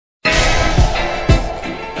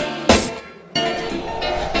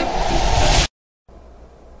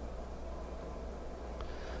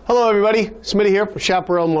Hello everybody, Smitty here from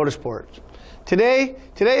Chaparral Motorsports. Today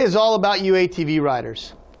is all about you ATV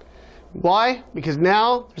riders. Why? Because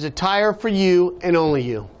now there's a tire for you and only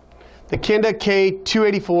you. The Kenda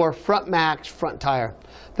K284 Front Max front tire.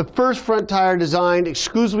 The first front tire designed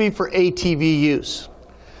exclusively for ATV use.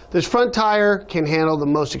 This front tire can handle the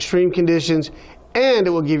most extreme conditions, and it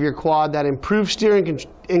will give your quad that improved steering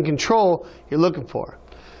and control you're looking for.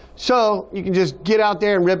 So you can just get out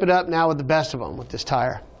there and rip it up now with the best of them with this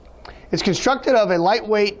tire. It's constructed of a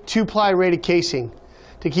lightweight 2-ply rated casing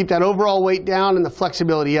to keep that overall weight down and the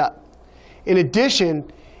flexibility up. In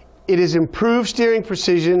addition, it is improved steering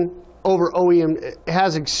precision over OEM. It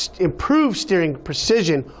has improved steering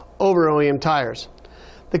precision over OEM tires.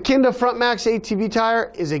 The Kenda Front Max ATV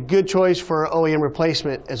tire is a good choice for OEM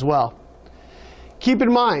replacement as well. Keep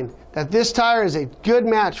in mind that this tire is a good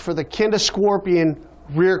match for the Kenda Scorpion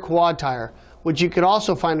rear quad tire, which you could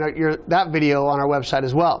also find that video on our website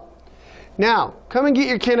as well. Now, come and get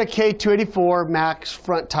your Kenda K284 Max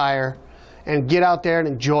front tire and get out there and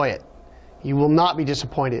enjoy it. You will not be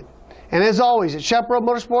disappointed. And as always, at Chaparral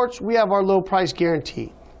Motorsports, we have our low price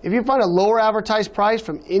guarantee. If you find a lower advertised price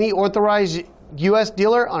from any authorized U.S.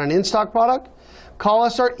 dealer on an in-stock product, call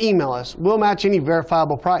us or email us. We'll match any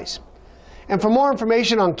verifiable price. And for more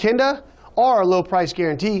information on Kenda or our low price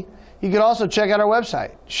guarantee, you can also check out our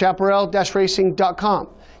website, chaparral-racing.com,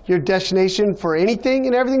 your destination for anything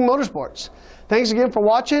and everything motorsports. Thanks again for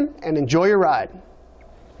watching and enjoy your ride.